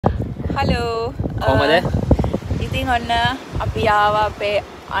Hello. කොහමද? ඉතින් ඔන්න අපි ආවා අපේ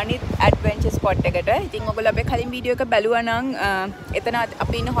අනිත් ඇඩ්වෙන්චර් ස්පොට් එකට. ඉතින් ඔයගොල්ලෝ අපේ කලින් වීඩියෝ එක බැලුවා නම් එතන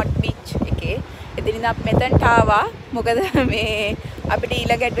අපි ඉන්න හොට් බීච් එකේ. එතනින් අපි මෙතනට ආවා. මොකද මේ අපිට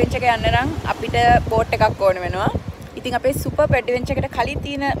ඊළඟ ඇඩ්වෙන්චර් එක යන්න නම් අපිට බෝට් එකක් ඕන වෙනවා. ඉතින් අපේ සුපර් ඇඩ්වෙන්චර් එකට කලින්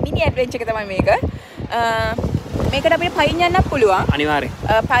තියෙන මිනි ඇඩ්වෙන්චර් එක තමයි මේක. මේකට අපිට පයින් යන්නත් පුළුවන්. අනිවාර්යෙන්.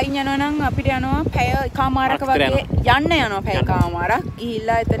 පයින් යනවා නම් අපිට යනවා පැය එකමාරක වගේ යන්න යනවා පැය එකමාරක්.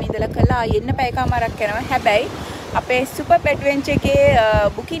 ගිහිල්ලා එතන ඉඳලා කළා එන්න පැය එකමාරක් යනවා. හැබැයි අපේ සුපර් ඇඩ්වෙන්චර් එකේ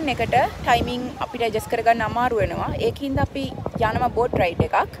බුකින් එකට ටයිමින් අපිට ඇඩ්ජස්ට් කරගන්න අමාරු වෙනවා. ඒකින්ද අපි යනවා බෝට් රයිඩ්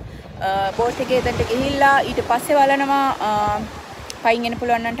එකක්. බෝට් එකේ එතනට ගිහිල්ලා ඊට පස්සේ බලනවා පයින් එන්න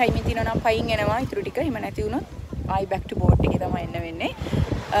පුළුවන් නම් ටයිමින් තියෙනවා නම් පයින් එනවා. ඊටු ටික එහෙම නැති වුණොත් ආයි බෑක් ටු බෝට් එකේ තමයි එන්න වෙන්නේ.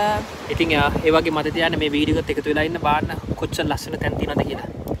 ඉතින් ඒ වගේ මට තියන්න මේ වීඩියෝ එකත් එකතු වෙලා ඉන්න බාන්න කොච්චර ලස්සන තැන් තියෙනවද කියලා.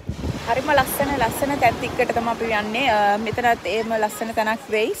 හරිම ලස්සන තැන් ටිකකට තමයි අපි යන්නේ. මෙතනත් එහෙම ලස්සන තැනක්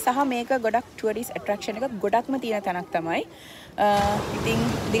වෙයි. සහ මේක ගොඩක් ටුවරිස්ට් ඇට්‍රැක්ෂන් එක ගොඩක්ම තියෙන තැනක් තමයි. ඉතින්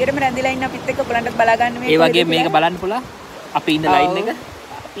දිගටම රැඳිලා ඉන්න අපිත් එක්ක ඔයගලන්ටත් බලා ගන්න මේ. ඒ වගේ මේක බලන්න පුළුවන්. අපි ඉන්න ලයින් එක.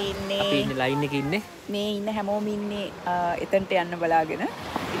 අපි ඉන්නේ ලයින් එකේ ඉන්නේ. මේ ඉන්න හැමෝම ඉන්නේ එතනට යන්න බලාගෙන.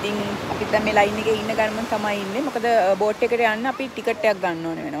 ඉතින් අපිත් දැන් මේ ලයින් එකේ ඉන්න ගමන් තමයි ඉන්නේ. මොකද බෝට් එකට යන්න අපි ටිකට් එකක් ගන්න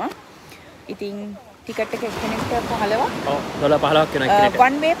ඕනේ වෙනවා. ඉතින් ටිකට් එක එක්කෙනෙක්ට 15ක්. ඔව් $15ක් වෙනවා එක්කෙනෙක්ට.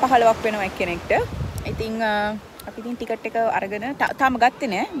 one way 15ක් වෙනවා එක්කෙනෙක්ට. ඉතින් අපි ඉතින් ටිකට් එක අරගෙන තාම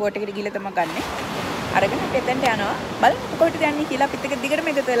ගත්තේ නෑ. බෝට් එකට ගිහලා තමයි ගන්නෙ. අරගෙන අපි එතනට යනවා. බලමු කොහෙටද යන්නේ කියලා අපිත් එක්ක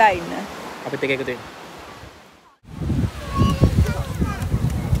දිගටම එකතු වෙලා ඉන්න. අපිත් එක්ක එකතු වෙන්න.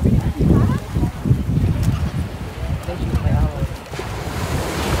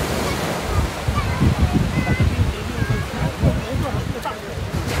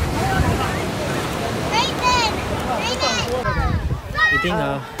 ඉතින්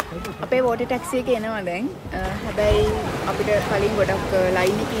අපේ වෝටර් ටැක්සි එක එනවා දැන්. හැබැයි අපිට කලින් ගොඩක්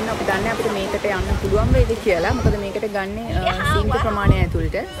ලයින් එකේ ඉන්න අපි දන්නේ අපිට මේකට යන්න පුළුවන් වේද කියලා. මොකද මේකට ගන්නේ සීමිත ප්‍රමාණය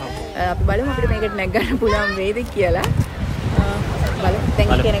ඇතුළට. අපි බලමු අපිට මේකට නැග ගන්න පුළුවන් වේද කියලා. බලමු දැන්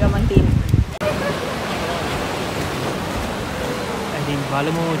කියන ගමන් තියෙන්නේ. ඉතින්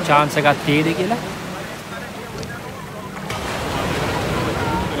බලමු chance එකක් තියෙද කියලා.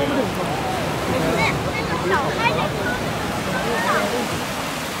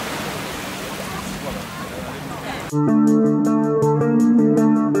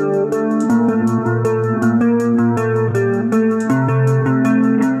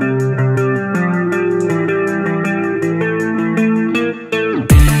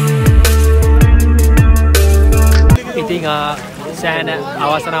 ඉතින් සෑහෙන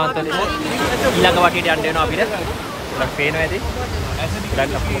අවසනාවන්ත ලෙස ඊළඟ වටේට යන්න වෙනවා අපිට. ගොඩක් පේනවා ඇති.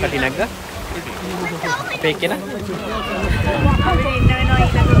 ගොඩක් අපකට නැග්ගා. අපේ කෙනා. අපිට ඉන්න වෙනවා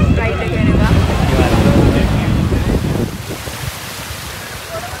ඊළඟ රයිඩ් එක වෙනවා.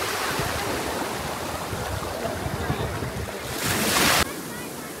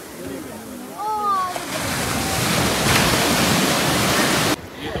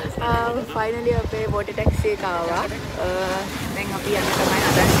 ෆයිනලි අපේ වෝටර් ටැක්සි එක ආවා. දැන් අපි යන්න තමයි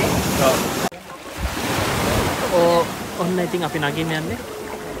හදන්නේ. ඔන්න ඉතින් අපි නගින්න යන්නේ.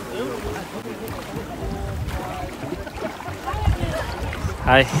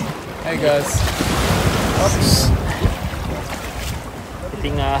 Hi. Hey guys. Oops.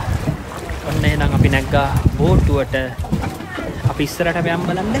 ඉතින් ඔන්න එහෙනම් අපි නැග්ගා බෝට්ටුවට. අපි ඉස්සරහට යමු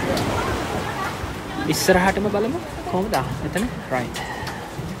බලන්න. ඉස්සරහටම බලමු. කොහොමද? එතන right.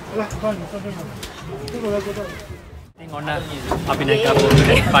 ඉතින් ඔන්න අපි නැග්ගා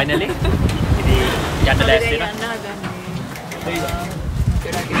බෝට්ටුවට finally. ඉතින් යන්න ලෑස්ති වෙනවා.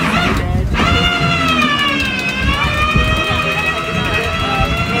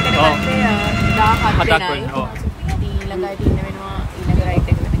 ඊළඟට ඉන්න වෙනවා ඊළඟ රයිඩ්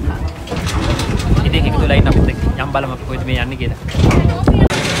එක වෙනකන්. ඉතින් එකතු වෙලා ඉන්න අපිත් එක්ක යම් බලමු අපි කොහෙද මේ යන්නේ කියලා.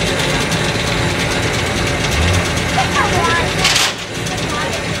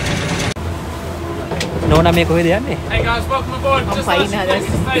 නෝනා මේ කොහෙද යන්නේ? Hey guys, welcome aboard. I'm Just fine, stay Alice.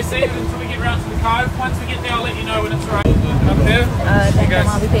 seated until we get round to the cove. Once we get there, I'll let you know when it's right. Up here. දැන් තමයි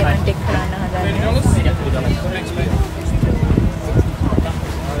අපි පේමන්ට් එක කරන්න හදන්නේ. Thanks, mate.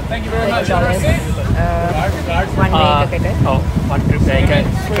 Thank you very much. $1 එකකට. ඔව් one trip එකකට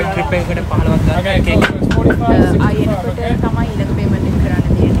 15ක් ගන්න. Okay, cool. It's 45. ආයෙනකොට තමයි ඊළඟ පේමන්ට් එක කරන්න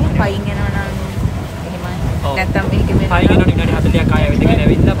තියෙන්නේ. පයින් යනවා නම් එහෙමයි. නැත්තම් මේකෙ වෙනවා. පයින් යනවා විනාඩි 40ක් ආයෙ වෙදගෙන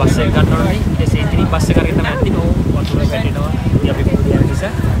ඇවිල්ලා බස් එක ගන්න ඕනේ. ඊට පස්සේ ඉතින් බස් එක කරගෙන තමයි යන්නේ. ඕ වතුර වැටෙනවා. ඉතින් අපි පුරුදු වෙන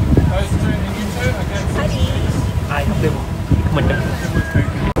නිසා. Those two and you two. Okay. හරි. ආයෙ අපේ ඉක්මනට.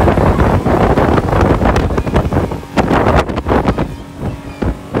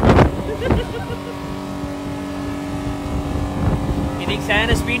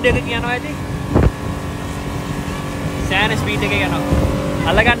 ස්පීඩ් එක කියනවා ඇති. සෑහෙන ස්පීඩ් එකක යනවා.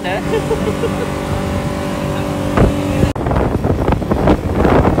 අල්ලගන්න.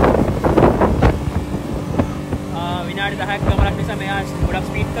 විනාඩි 10ක් ගමනක් නිසා මෙයා ගොඩක්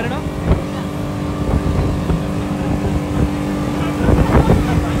ස්පීඩ් කරනවා.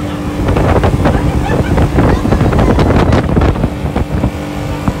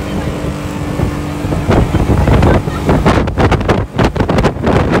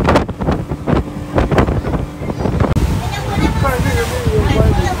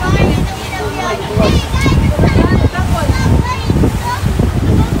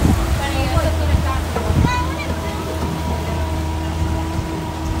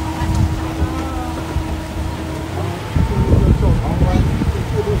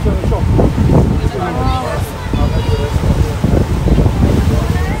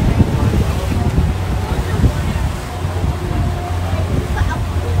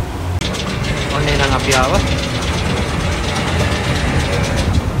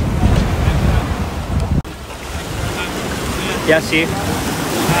 Yes, see.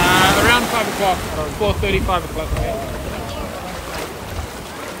 Around 5 o'clock, 4:30, 5 o'clock.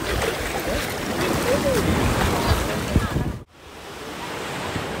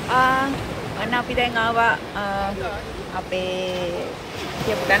 අන්න අපි දැන් ආවා අපේ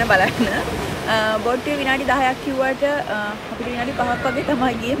කියපු තැන බලන්න. බෝට්ටුවේ විනාඩි 10ක් කිව්වට අපිට විනාඩි 5ක් වගේ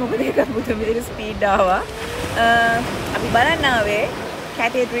තමයි ගියේ. මොකද ඒක පුදුම විදිහට ස්පීඩ් ආවා. අපි බලන්න ආවේ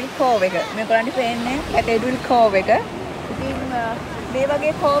කැතෙඩ්‍රල් කෝව් එක. මේගොල්ලන්ට පේන්නේ කැතෙඩ්‍රල් කෝව් එක. ඉතින් මේ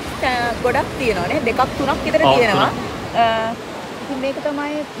වගේ කෝව් ගොඩක් තියෙනවා නේ. දෙකක් තුනක් විතර තියෙනවා. ඉතින් මේක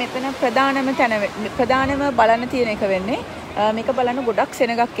තමයි මෙතන ප්‍රධානම බලන්න තියෙන එක වෙන්නේ. මේක බලන්න ගොඩක්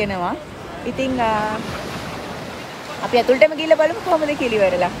සෙනගක් එනවා. ඉතින් අපි ඇතුළටම ගිහිල්ලා බලමු කොහොමද කියලා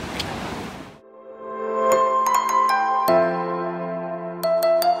ඉවරලා.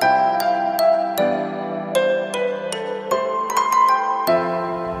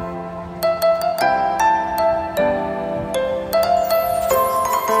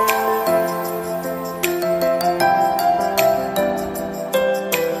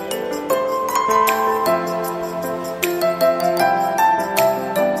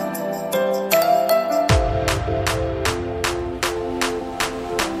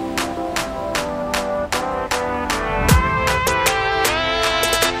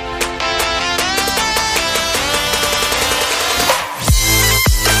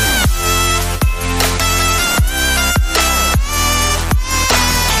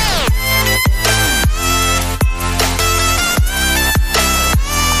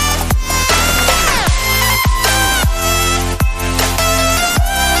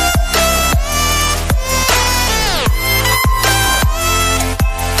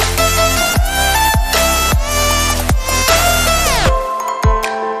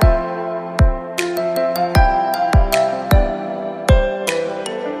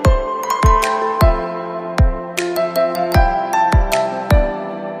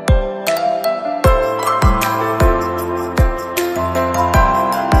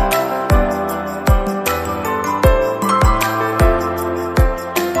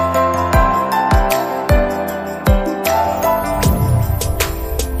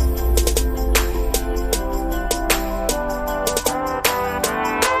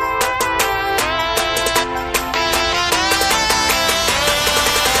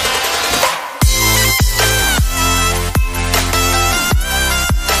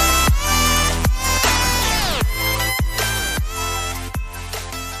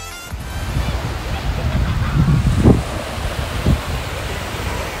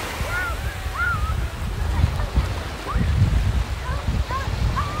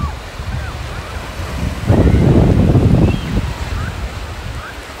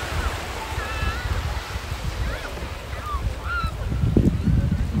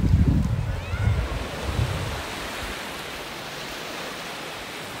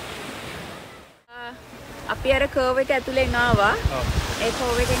 අපි අර කර්ව් එක ඇතුලෙන් ආවා. ඒ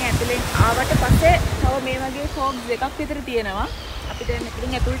කර්ව් එකෙන් ඇතුලෙන් ආවට පස්සේ තව මේ වගේ කෝග්ස් දෙකක් විතර තියෙනවා. අපි දැන්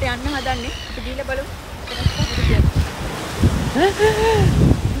මෙතනින් ඇතුලට යන්න හදන්නේ. අපි ගිහලා බලමු.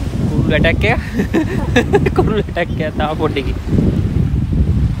 කුරුළු ඇටැක් එක. කුරුළු ඇටැක් එක තාම පොඩ්ඩකින්.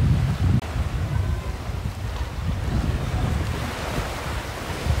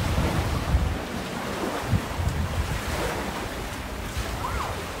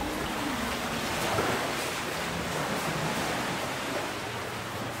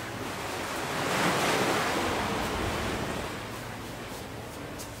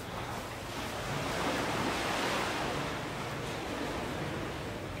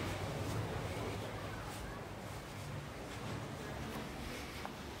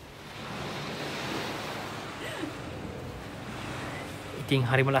 ඉතින්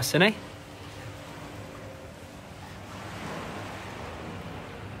හරිම ලස්සනයි.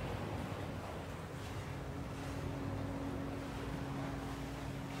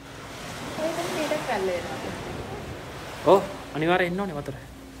 Oh, අනිවාර්යෙන් එන්න ඕනේ වතුර.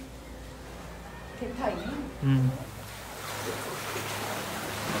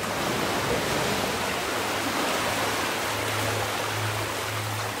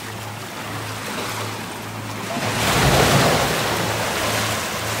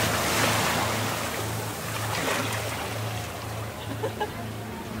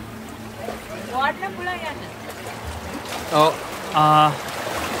 Water pula yana. Oh,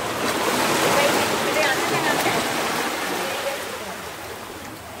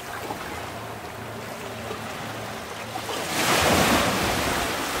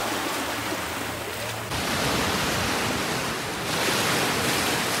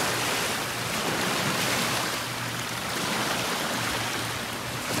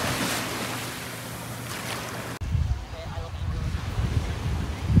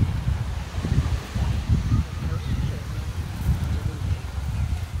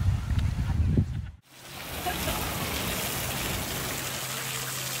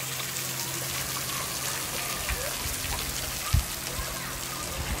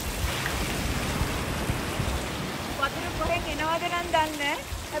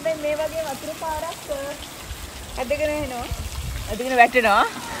 හැබැයි මේ වගේ වතුර පාරක් ඇදගෙන එනවා. ඇදගෙන වැටෙනවා.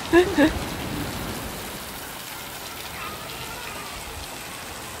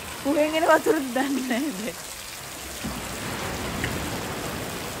 පුහෙන් එන වතුර දන්නේ නැහැ.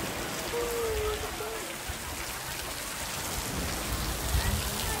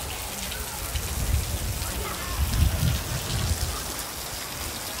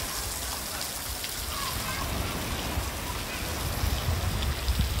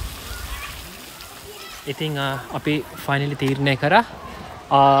 ඉතින් අපි ෆයිනලි තීරණය කරා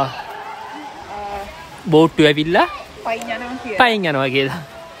බෝට්ටු ඇවිල්ලා පයින් යනවා කියලා.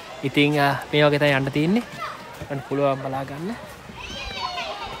 ඉතින් මේ වගේ තමයි යන්න තියෙන්නේ. අන්න පුළුවන් බලා ගන්න.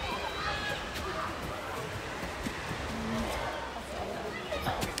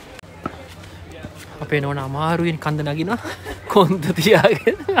 අපේ නෝන අමාරුවෙන් කන්ද නගිනවා. කොන්ද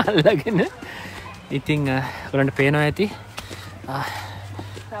තියාගෙන අල්ලගෙන. ඉතින් ඔයගොල්ලන්ට පේනවා ඇති.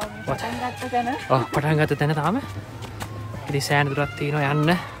 පටන් ගත්ත තැන තාම ඉතින් සෑහෙන දුරක් තියෙනවා යන්න.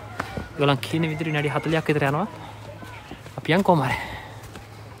 ඒගොල්ලන් කියන විදිහට විනාඩි 40ක් විතර යනවා. අපි යන් කොහමද?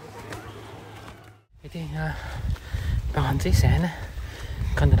 ඉතින් පහන්සි සෑහෙන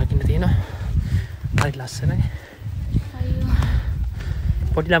කන්ද නගින්න තියෙනවා. හරි ලස්සනයි. අයියෝ.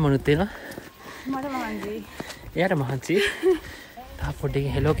 පොඩි ළමනුත් තියෙනවා. මට මහන්සි. එයාට මහන්සි. තා පොඩි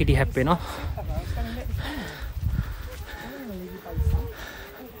හෙලෝ කිටි හැප්පෙනවා.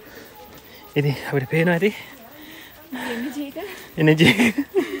 ඉතින් අපිට පේනවා ඇති එනර්ජි එක.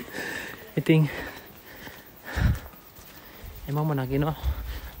 ඉතින් එමම නගිනවා.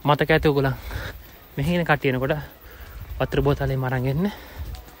 මතක ඇති ඔයගොල්ලන් මෙහෙන කට්ටිය එනකොට වතුර බෝතලෙම අරන් එන්න.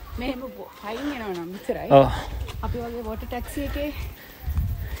 මෙහෙම හයින් යනවා නම් විතරයි. ඔව්. අපි වගේ වෝටර් ටැක්සි එකේ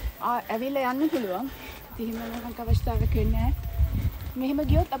ඇවිල්ලා යන්න පුළුවන්. ඉතින් එහෙම මොකක් අවශ්‍යතාවයක් වෙන්නේ නැහැ. මෙහෙම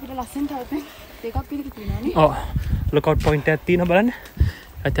ගියොත් අපිට ලස්සනට අවුත් දෙකක් පිළික තියෙනවා නේ. ඔව්. ලොකවුට් පොයින්ට් එකක් තියෙනවා බලන්න.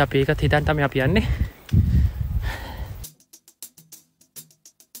 ඇති අපි ඒකත් හිතන් තමයි අපි යන්නේ.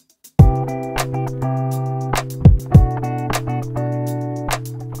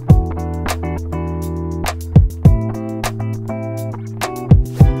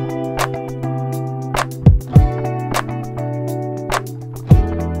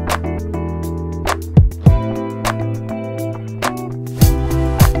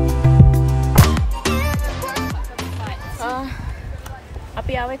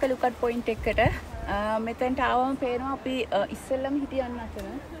 අපි ආව එක ලුකට් පොයින්ට් එකකට. මෙතෙන්ට ආවම පේනවා අපි ඉස්සෙල්ලම හිටියන්න අතන.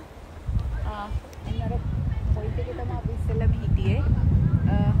 එන්නර පොයින්ට් එකේ තමයි අපි ඉස්සෙල්ලම හිටියේ.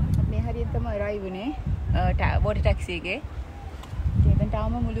 මේ හරියට තමයි අරයිව් වුනේ වෝටර් ටැක්සි එකේ. මෙතෙන්ට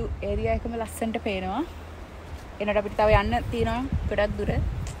ආවම මුළු ඒරියා එකම ලස්සනට පේනවා. එනකොට අපිට තව යන්න තියෙනවා ගොඩක් දුර.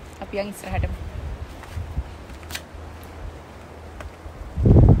 අපි යන් ඉස්සරහට.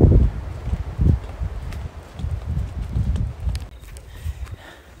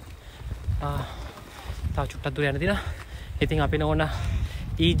 තා චුට්ටක් දුර යන්න තියෙනවා. ඉතින් අපි නෝන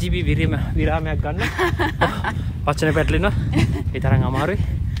EGB විරාමයක් ගන්න. වචන පැටලෙනවා. ඒ තරම් අමාරුයි.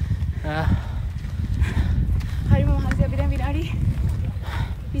 හරිම මහන්සි අපි දැන් විනාඩි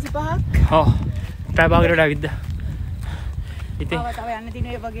 25ක්. ඔව්. පැය භාගයකට ඇවිද්ද. ඉතින් තව යන්න තියෙන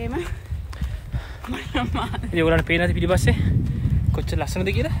ඒ වගේම ඉතින් ඔයගොල්ලන්ට පේනද පිටිපස්සේ කොච්චර ලස්සනද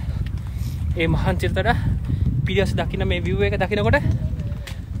කියලා. ඒ මහන්සියට වඩා පිටිපස්සේ දකින්න මේ view එක දකිනකොට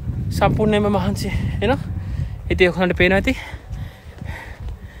සම්පූර්ණයෙන්ම මහන්සි එනවා. ඉතින් ඔයගොල්ලන්ට පේනවා ඇති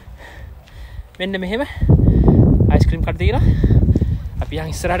මෙන්න මෙහෙම අයිස්ක්‍රීම් කඩ තියලා අපි යන්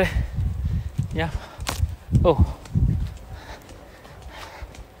ඉස්සරහට යා ඔව්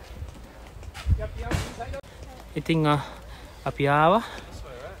ඉතින් අපි ආවා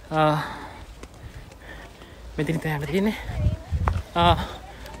මෙතන තැන තියෙන්නේ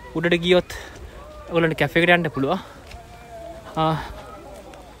උඩට ගියොත් ඔයගොල්ලන්ට කැෆේ එකට යන්න පුළුවන්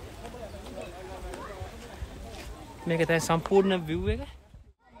මේක තමයි සම්පූර්ණ view එක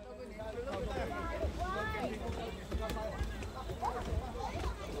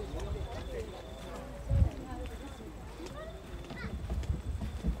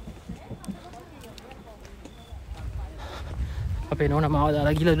අපේ නෝනා මාව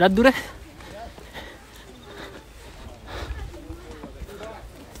දාලා ගිහලා ගොඩක් දුර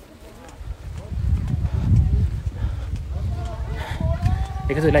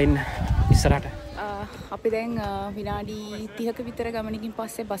එකතු වෙලා ඉන්න ඉස්සරහට අපි දැන් විනාඩි 30ක විතර ගමනකින්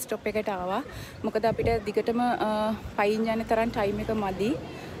පස්සේ බස් ස්ටොප් එකට ආවා. මොකද අපිට දිගටම පයින් යන්න තරම් ටයිම් එක මදි.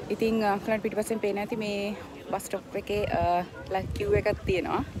 ඉතින් අක්ලන්ට පිටිපස්සෙන් පේන ඇති මේ බස් ස්ටොප් එකේ queue එකක්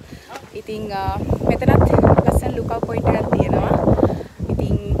තියෙනවා. ඉතින් මෙතනත් ලස්සන ලුකව් පොයින්ට් එකක් තියෙනවා.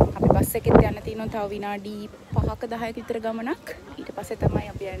 ඉතින් අපි බස් එකෙත් යන්න තියෙනවා තව විනාඩි 5ක 10ක විතර ගමනක්. ඊට පස්සේ තමයි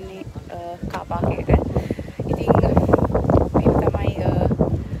අපි යන්නේ කාර් පාක් එකට. ඉතින් මේ තමයි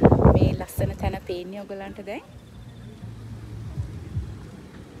මේ ලස්සන තැන පේන්නේ ඔයගලන්ට දැන්.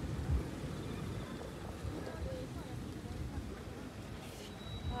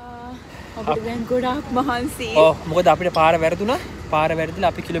 අපිට දැන් ගොඩාක් මහන්සි. ඔව් මොකද අපිට පාර වැරදුනා. පාර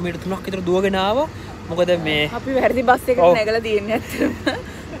වැරදිලා අපි කිලෝමීටර් 3ක් විතර දුවගෙන ආවා. මොකද මේ අපි වැරදි බස් එකකට නැගලා තියෙන්නේ ඇත්තටම.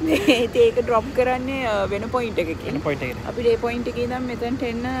 මේ ඒක ඩ්‍රොප් කරන්නේ වෙන පොයින්ට් එකකින්. වෙන පොයින්ට් එකකින්. අපිට ඒ පොයින්ට් එකේ ඉඳන් මෙතනට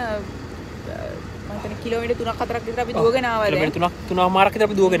එන්න මම කිලෝමීටර් 3ක් 4ක් විතර අපි දුවගෙන ආවා දැන්. කිලෝමීටර් 3මාරක් විතර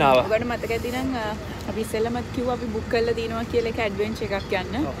අපි දුවගෙන ආවා. ඔයගොල්ලෝ මතක ඇති නම් අපි ඉස්සෙල්ලමත් කිව්වා අපි බුක් කරලා තියෙනවා කියලා එක ඇඩ්වෙන්චර් එකක්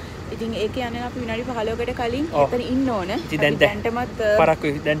යන්න. ඉතින් ඒක යන්නේ අපි විනාඩි 15කට කලින් එතන ඉන්න ඕන. ඉතින් දැන්ටමත් පරක්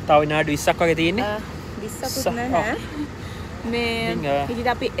දැන් තව විනාඩි 20ක් වගේ තියෙන්නේ. 20කුත් නැහැ. මේ ඉතින්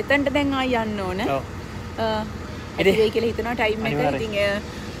අපි එතනට දැන් ආය යන්න ඕන. ඔව්. ඉතින් ඒ කියලා හිතනවා ටයිම් එක. ඉතින්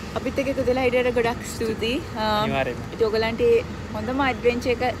අපිත් එක්ක එකතු වෙලා හිටියට ගොඩක් ස්තුතියි. අනිවාර්යයෙන්ම. ඉතින් ඔයගලන්ට හොඳම ඇඩ්වෙන්චර්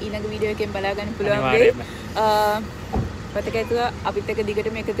එක ඊළඟ වීඩියෝ එකෙන් බලා ගන්න පුළුවන් වෙයි. මතක ඇතුව අපිත් එක්ක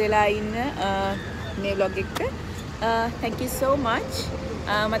දිගටම එකතු වෙලා ඉන්න මේ vlog එක. Thank you so much.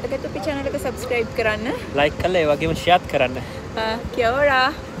 මතක ඇතුව අපේ channel එක subscribe කරන්න. like කරලා ඒ වගේම share කරන්න. Kia ora.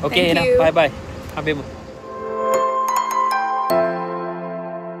 Okay, bye bye. Abemu.